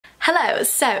Hello,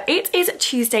 so it is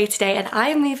Tuesday today and I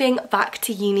am moving back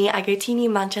to uni. I go to uni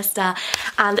in Manchester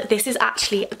and this is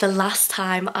actually the last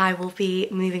time I will be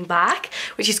moving back,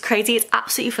 which is crazy. It's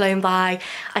absolutely flown by.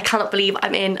 I cannot believe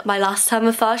I'm in my last term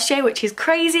of first year, which is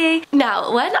crazy.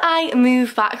 Now, when I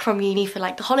move back from uni for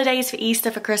like the holidays, for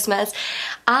Easter, for Christmas,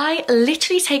 I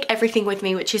literally take everything with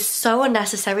me, which is so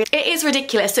unnecessary. It is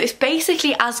ridiculous. So it's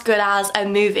basically as good as a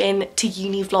move in to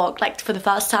uni vlog, like for the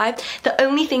first time. The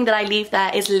only thing that I leave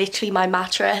there is literally my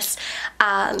mattress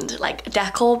and like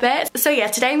decor bit. So yeah,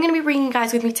 today I'm going to be bringing you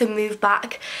guys with me to move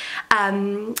back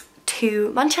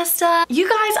to Manchester. You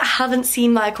guys haven't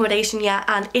seen my accommodation yet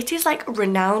and it is like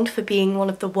renowned for being one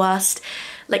of the worst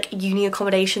like uni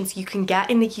accommodations you can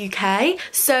get in the UK.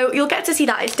 So you'll get to see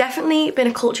that. It's definitely been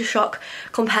a culture shock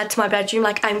compared to my bedroom.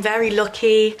 Like, I'm very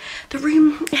lucky. The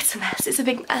room, it's a mess, it's a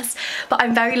big mess, but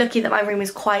I'm very lucky that my room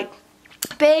is quite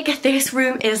big. This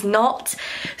room is not.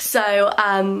 So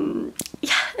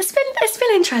yeah, it's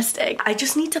been interesting. I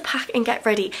just need to pack and get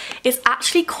ready. It's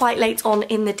actually quite late on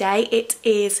in the day. It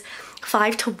is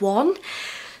 5 to 1.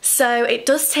 So it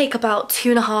does take about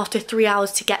 2.5 to 3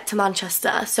 hours to get to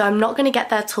Manchester. So I'm not going to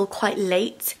get there till quite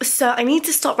late. So I need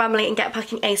to stop rambling and get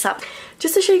packing ASAP.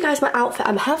 Just to show you guys my outfit,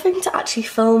 I'm having to actually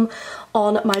film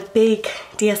on my big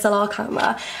DSLR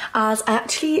camera as I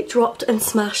actually dropped and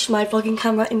smashed my vlogging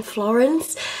camera in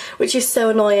Florence, which is so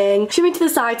annoying. Zooming to the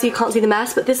side so you can't see the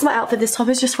mess, but this is my outfit. This top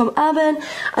is just from Urban,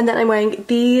 and then I'm wearing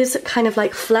these kind of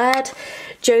like flared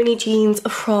Joni jeans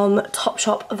from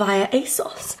Topshop via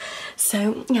ASOS.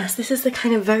 So yes, this is the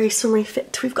kind of very summery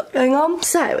fit we've got going on.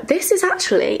 So this is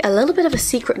actually a little bit of a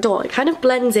secret door. It kind of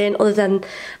blends in other than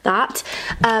that.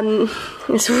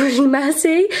 It's really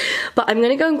messy, but I'm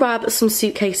gonna go and grab some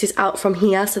suitcases out from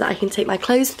here so that I can take my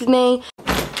clothes with me.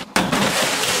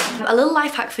 A little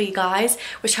life hack for you guys,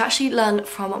 which I actually learned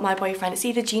from my boyfriend. It's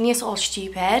either genius or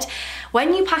stupid.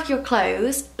 When you pack your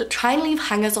clothes, try and leave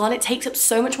hangers on. It takes up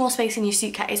so much more space in your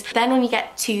suitcase. Then when you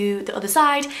get to the other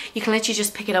side, you can literally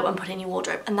just pick it up and put it in your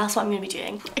wardrobe. And that's what I'm going to be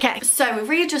doing. Okay, so we've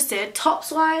readjusted.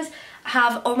 Tops wise, I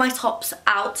have all my tops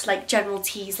out, like general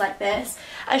tees like this.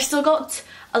 I've still got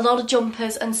a lot of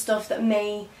jumpers and stuff that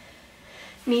may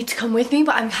need to come with me,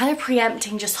 but I'm kind of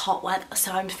preempting just hot weather.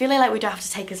 So I'm feeling like we don't have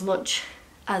to take as much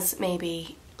as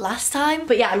maybe last time.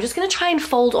 But yeah, I'm just gonna try and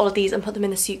fold all of these and put them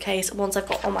in the suitcase once I've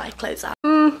got all my clothes out.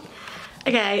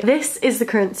 Okay, this is the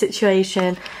current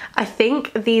situation. I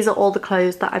think these are all the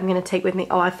clothes that I'm gonna take with me.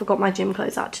 Oh, I forgot my gym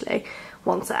clothes actually.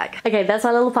 One sec. Okay, there's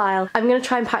my little pile. I'm gonna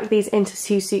try and pack these into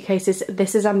 2 suitcases.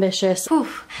 This is ambitious.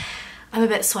 Oof. I'm a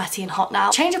bit sweaty and hot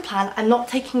now. Change of plan, I'm not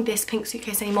taking this pink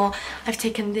suitcase anymore. I've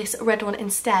taken this red one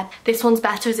instead. This one's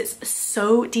better as it's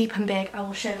so deep and big. I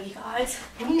will show you guys.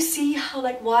 Can you see how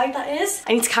like wide that is?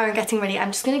 I need to carry on getting ready.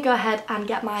 I'm just gonna go ahead and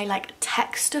get my like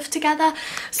tech stuff together.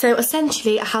 So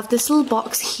essentially I have this little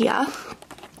box here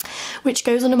which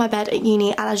goes under my bed at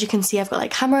uni, and as you can see I've got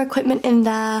like camera equipment in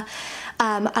there.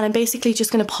 And I'm basically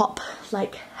just gonna pop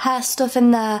like hair stuff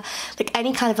in there, like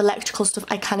any kind of electrical stuff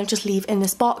I kind of just leave in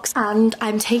this box. And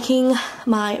I'm taking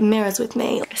my mirrors with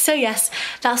me. So yes,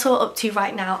 that's what we're up to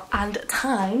right now. And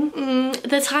time,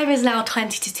 the time is now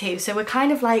 20 to 2. So we're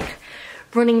kind of like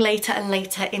running later and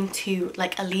later into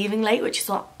like a leaving late, which is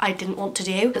what I didn't want to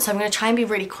do. So I'm going to try and be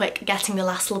really quick getting the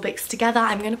last little bits together.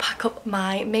 I'm going to pack up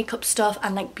my makeup stuff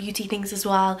and like beauty things as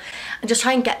well, and just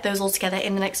try and get those all together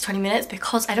in the next 20 minutes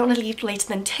because I don't want to leave later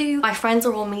than 2. My friends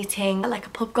are all meeting at like a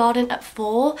pub garden at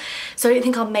 4, so I don't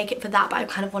think I'll make it for that, but I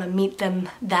kind of want to meet them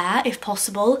there if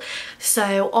possible.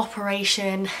 So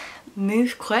Operation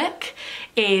Move Quick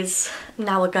is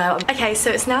now a go. Okay, so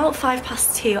it's now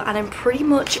 2:05 and I'm pretty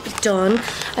much done.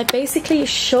 I basically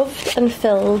shoved and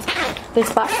filled this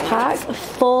backpack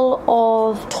full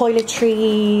of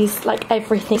toiletries, like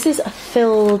everything. This is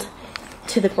filled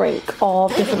to the brink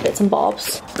of different bits and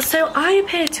bobs. So I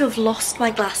appear to have lost my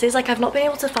glasses. Like, I've not been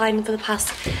able to find them for the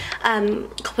past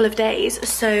couple of days,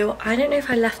 so I don't know if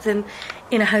I left them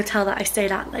in a hotel that I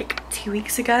stayed at like 2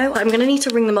 weeks ago. I'm gonna need to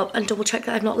ring them up and double check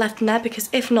that I've not left them there, because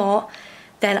if not,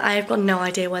 then I've got no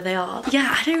idea where they are.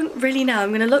 Yeah, I don't really know.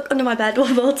 I'm gonna look under my bed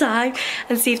one more time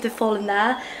and see if they've fallen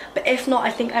there. But if not,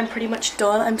 I think I'm pretty much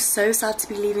done. I'm so sad to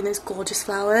be leaving those gorgeous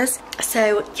flowers.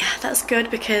 So yeah, that's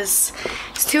good because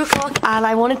it's 2 o'clock and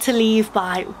I wanted to leave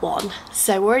by 1.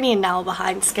 So we're only an hour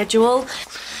behind schedule.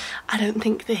 I don't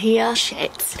think they're here.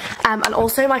 Shit. And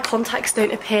also my contacts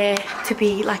don't appear to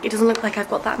be like, it doesn't look like I've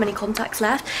got that many contacts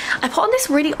left. I put on this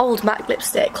really old MAC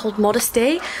lipstick called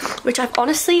Modesty, which I've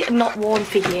honestly not worn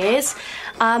for years.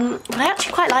 But I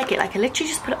actually quite like it. Like, I literally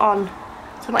just put it on,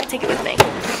 so I might take it with me.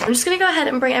 I'm just gonna go ahead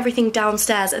and bring everything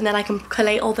downstairs, and then I can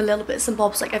collate all the little bits and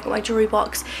bobs. Like I've got my jewelry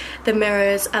box, the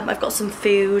mirrors, I've got some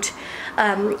food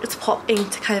to pop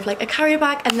into kind of like a carrier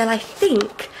bag, and then I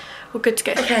think we're good to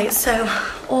go. Okay, so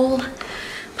all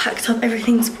packed up,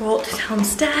 everything's brought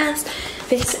downstairs.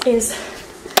 This is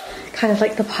kind of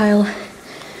like the pile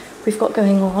we've got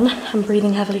going on. I'm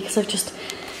breathing heavily because I've just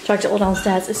dragged it all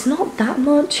downstairs. It's not that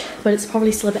much, but it's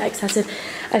probably still a bit excessive.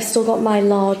 I've still got my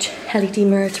large LED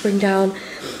mirror to bring down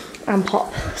and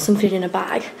pop some food in a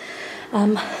bag.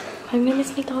 I'm gonna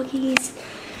miss my doggies.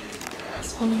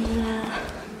 There's one in there.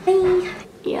 Hey.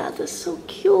 Yeah, they're so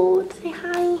cute. Say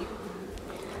hi.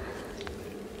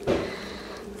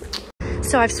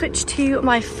 So I've switched to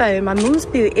my phone. My mum's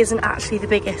boot isn't actually the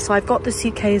biggest, so I've got the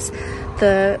suitcase,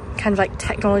 the kind of like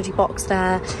technology box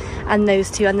there, and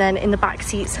those two, and then in the back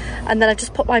seats. And then I've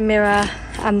just put my mirror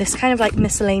and this kind of like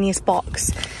miscellaneous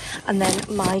box, and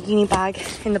then my uni bag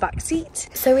in the back seat.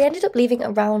 So we ended up leaving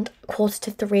around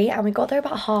 3:15, and we got there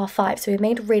about 5:30, so we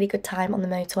made really good time on the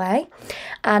motorway.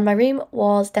 And my room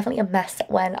was definitely a mess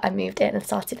when I moved in and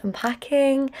started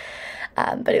unpacking,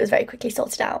 but it was very quickly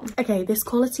sorted out. Okay, this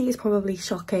quality is probably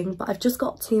shocking, but I've just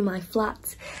got to my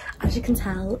flat. As you can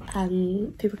tell,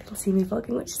 people can see me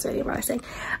vlogging, which is really embarrassing.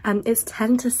 It's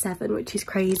 10 to 7, which is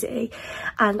crazy.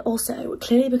 And also,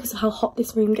 clearly because of how hot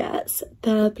this room gets,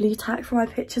 the blue tack for my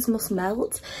pictures must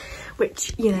melt,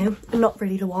 which, you know, not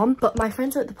really the one. But my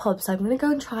friends are at the pub, so I'm gonna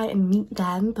go and try and meet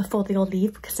them before they all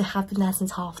leave, because they have been there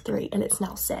since 3:30 and it's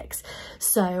now 6.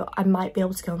 So I might be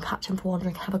able to go and catch them for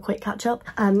wandering and have a quick catch up.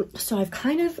 So I've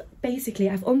kind of, basically,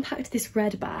 I've unpacked this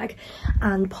red bag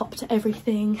and popped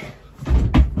everything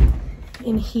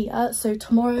in here. So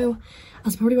tomorrow,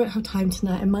 as I probably won't have time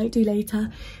tonight, I might do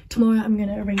later. Tomorrow I'm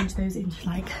gonna arrange those into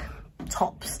like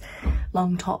tops,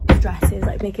 long tops, dresses,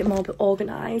 like make it more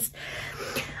organised.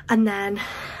 And then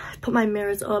put my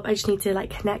mirrors up. I just need to like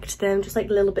connect them, just like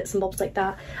little bits and bobs like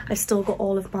that. I still got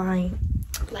all of my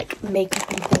like makeup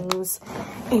and things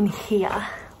in here,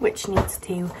 which needs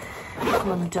to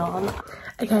come undone.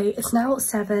 Okay, it's now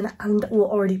 7 and we're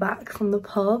already back from the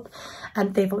pub,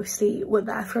 and they've obviously were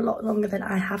there for a lot longer than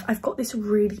I have. I've got this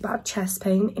really bad chest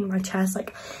pain in my chest,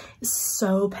 like it's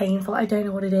so painful. I don't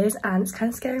know what it is and it's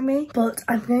kind of scaring me, but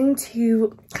I'm going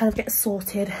to kind of get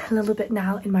sorted a little bit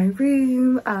now in my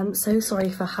room. I'm so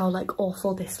sorry for how like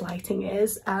awful this lighting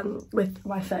is with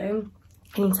my phone.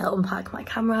 I need to unpack my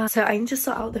camera, so I need to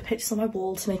sort out the pictures on my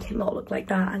wall to make it not look like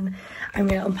that, and I'm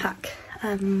going to unpack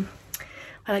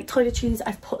my like toiletries.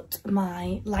 I've put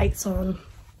my lights on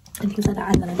and things like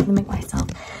that, and then I'm gonna make myself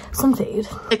some food.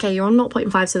 Okay, you're on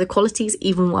 0.5, so the quality is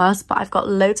even worse, but I've got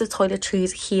loads of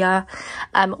toiletries here,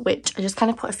 which I just kind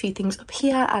of put a few things up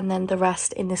here, and then the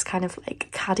rest in this kind of like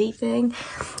caddy thing.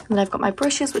 And then I've got my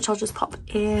brushes, which I'll just pop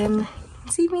in. You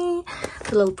can see me,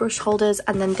 the little brush holders,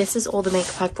 and then this is all the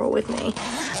makeup I've brought with me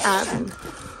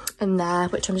in there,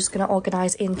 which I'm just going to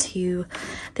organise into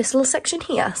this little section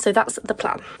here. So that's the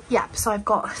plan. Yeah, so I've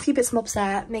got a few bits and bobs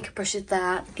there, makeup brushes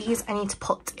there. These I need to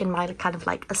put in my kind of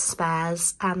like a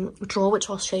spares drawer,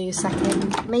 which I'll show you in a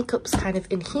second. Makeup's kind of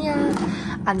in here,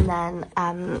 and then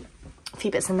a few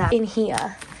bits in there. In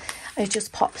here, I've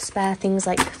just popped spare things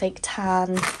like fake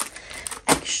tan,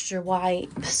 extra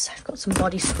wipes. I've got some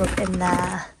body scrub in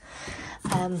there,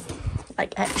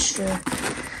 like extra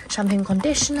shampoo and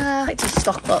conditioner. I like to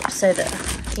stock up so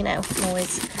that, you know, I'm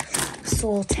always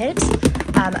sorted.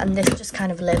 And this just kind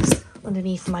of lives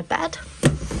underneath my bed.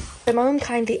 So my mum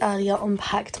kindly earlier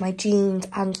unpacked my jeans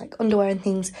and like underwear and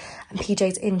things and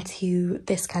PJs into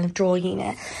this kind of drawer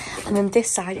unit, and then this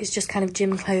side is just kind of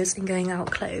gym clothes and going out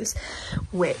clothes,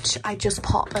 which I just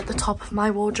pop at the top of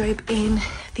my wardrobe in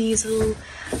these little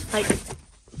like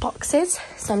boxes.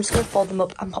 So I'm just going to fold them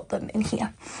up and pop them in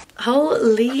here.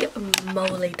 Holy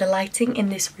moly, the lighting in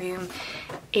this room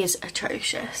is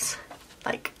atrocious,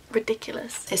 like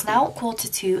ridiculous. It's now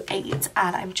 7:45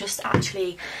 and I'm just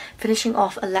actually finishing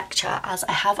off a lecture, as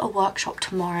I have a workshop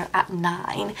tomorrow at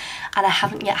 9 and I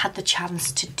haven't yet had the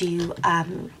chance to do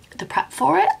the prep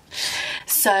for it.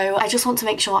 So I just want to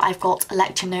make sure I've got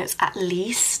lecture notes at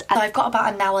least. And I've got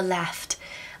about an hour left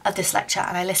of this lecture,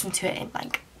 and I listened to it in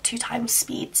like 2 times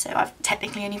speed, so I've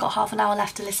technically only got half an hour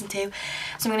left to listen to.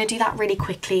 So I'm going to do that really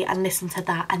quickly and listen to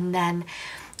that, and then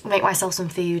make myself some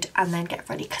food and then get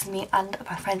ready, because me and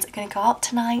my friends are going to go out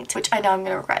tonight, which I know I'm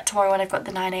going to regret tomorrow when I've got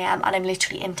the 9 AM, and I'm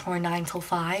literally in tomorrow 9 till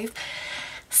 5.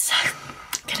 So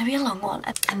gonna be a long one.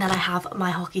 And then I have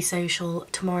my hockey social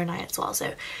tomorrow night as well,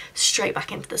 so straight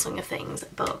back into the swing of things.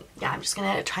 But yeah, I'm just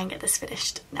gonna try and get this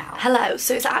finished now. Hello,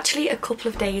 so it's actually a couple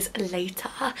of days later,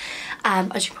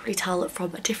 as you can probably tell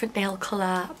from a different nail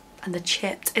colour and the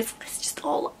chips. It's just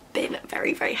all been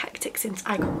very, very hectic since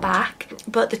I got back.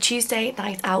 But the Tuesday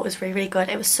night out was really, really good.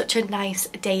 It was such a nice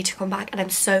day to come back, and I'm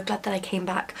so glad that I came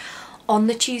back on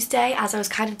the Tuesday, as I was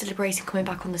kind of deliberating coming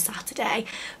back on the Saturday,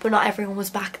 but not everyone was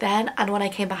back then, and when I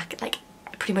came back, like,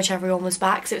 pretty much everyone was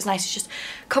back, so it was nice to just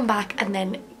come back and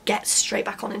then get straight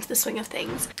back on into the swing of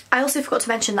things. I also forgot to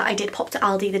mention that I did pop to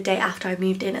Aldi the day after I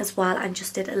moved in as well, and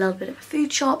just did a little bit of a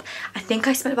food shop. I think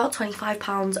I spent about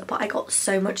 £25, but I got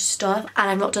so much stuff, and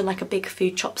I've not done like a big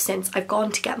food shop since. I've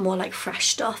gone to get more like fresh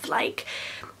stuff, like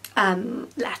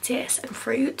lettuce and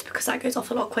fruit, because that goes off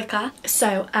a lot quicker.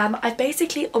 So I've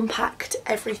basically unpacked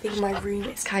everything in my room.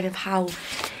 It's kind of how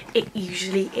it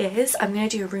usually is. I'm going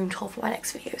to do a room tour for my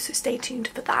next video, so stay tuned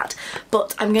for that.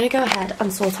 But I'm going to go ahead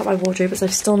and sort out my wardrobe, as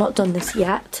I've still not done this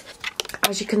yet.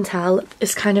 As you can tell,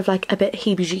 it's kind of like a bit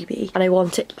heebie-jeebie, and I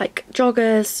want it like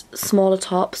joggers, smaller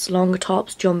tops, longer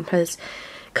tops, jumpers,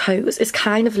 coats. It's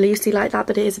kind of loosely like that,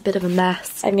 but it is a bit of a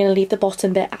mess. I'm going to leave the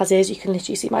bottom bit as is. You can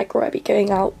literally see my grubby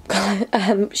going out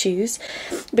shoes,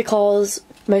 because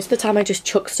most of the time I just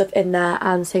chuck stuff in there,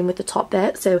 and same with the top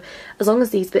bit. So as long as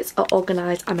these bits are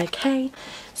organised, I'm okay.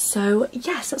 So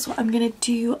yes, that's what I'm gonna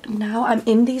do now. I'm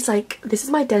in these, like, this is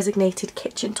my designated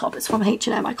kitchen top. It's from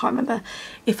H&M. I can't remember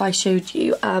if I showed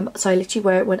you. So I literally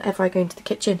wear it whenever I go into the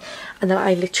kitchen, and then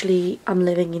I literally am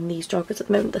living in these joggers at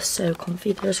the moment. They're so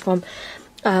comfy. They're just from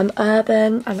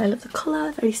Urban, and I love the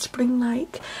colour, very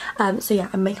spring-like. So yeah,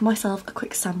 I'm making myself a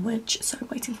quick sandwich, so I'm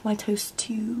waiting for my toast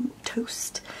to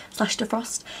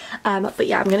defrost. But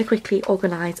yeah, I'm going to quickly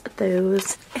organise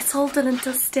those. It's all done and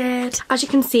dusted. As you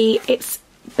can see, it's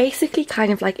basically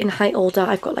kind of like in height order.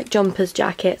 I've got like jumpers,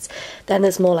 jackets, then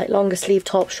there's more like longer sleeve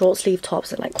tops, short sleeve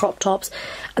tops, and like crop tops,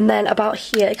 and then about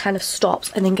here it kind of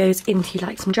stops and then goes into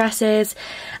like some dresses.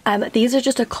 These are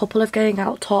just a couple of going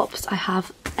out tops. I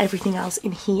have everything else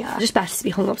in here, just better to be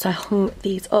hung up, so I hung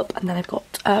these up, and then I've got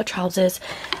trousers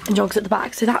and jogs at the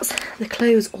back. So that's the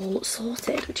clothes all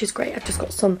sorted, which is great. I've just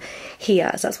got some here,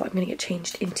 so that's what I'm going to get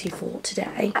changed into for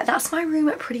today. That's my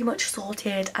room pretty much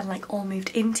sorted and like all moved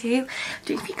into. I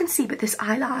don't know if you can see, but this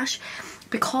eyelash,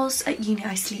 because at uni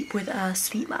I sleep with a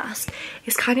sleep mask,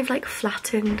 it's kind of like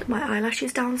flattened my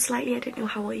eyelashes down slightly. I don't know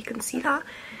how well you can see that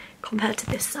compared to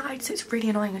this side, so it's really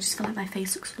annoying. I just feel like my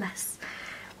face looks less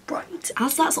bright.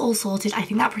 As that's all sorted, I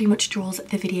think that pretty much draws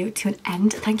the video to an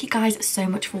end. Thank you guys so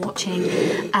much for watching.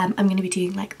 I'm going to be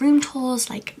doing like room tours,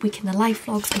 like week in the life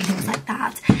vlogs and things like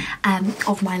that,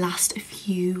 of my last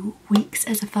few weeks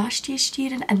as a first year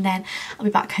student, and then I'll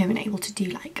be back home and able to do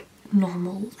like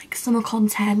normal like summer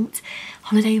content,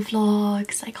 holiday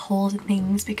vlogs, like hauls and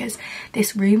things, because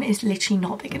this room is literally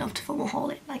not big enough to film a haul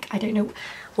in. Like, I don't know,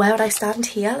 where would I stand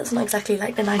here? That's not exactly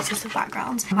like the nicest of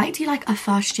backgrounds. I might do like a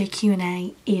first year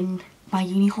Q&A in my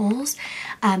uni hauls,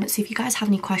 so if you guys have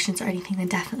any questions or anything, then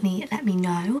definitely let me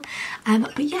know.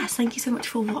 But yes, thank you so much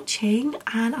for watching,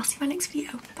 and I'll see you in my next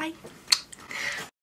video. Bye.